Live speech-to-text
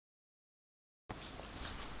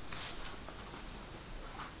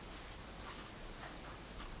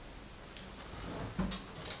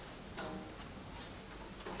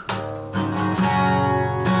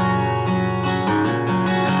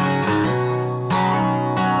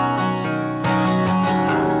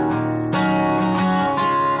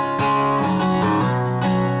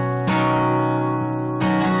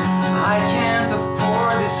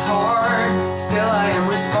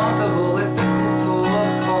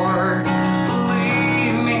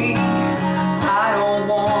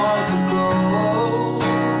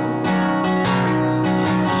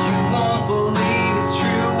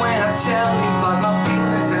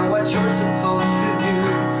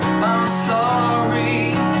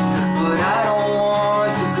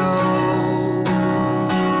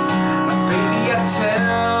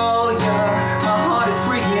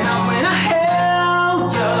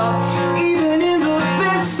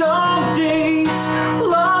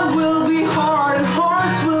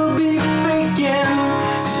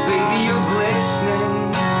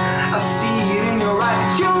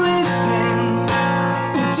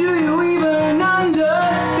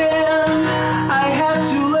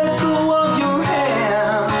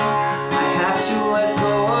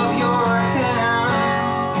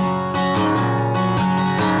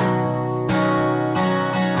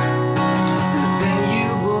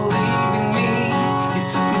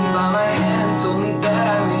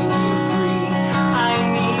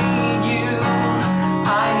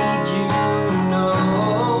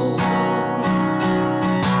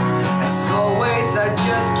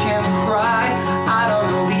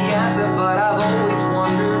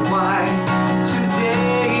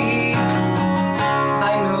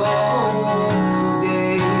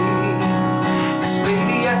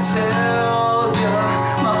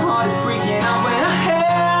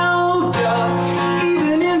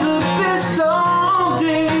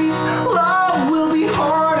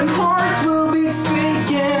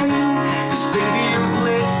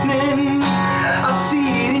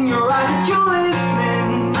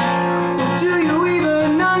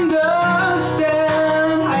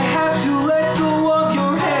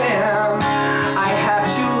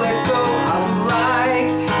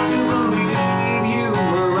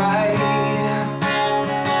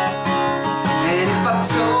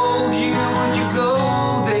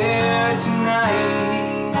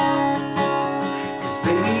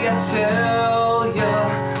tell ya,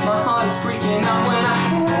 my heart is freaking out when I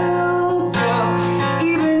held ya.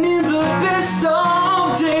 Even in the best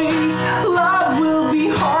of days, love will be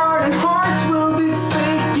hard and hearts will be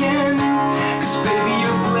faking. 'Cause baby,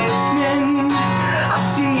 you're glistening, I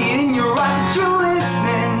see it in your eyes that you're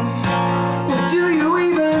listening. Well, do you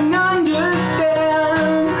even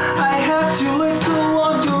understand? I have to let go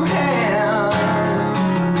of your hand.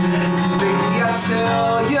 'Cause baby, I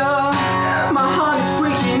tell ya, my heart is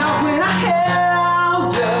freaking out when I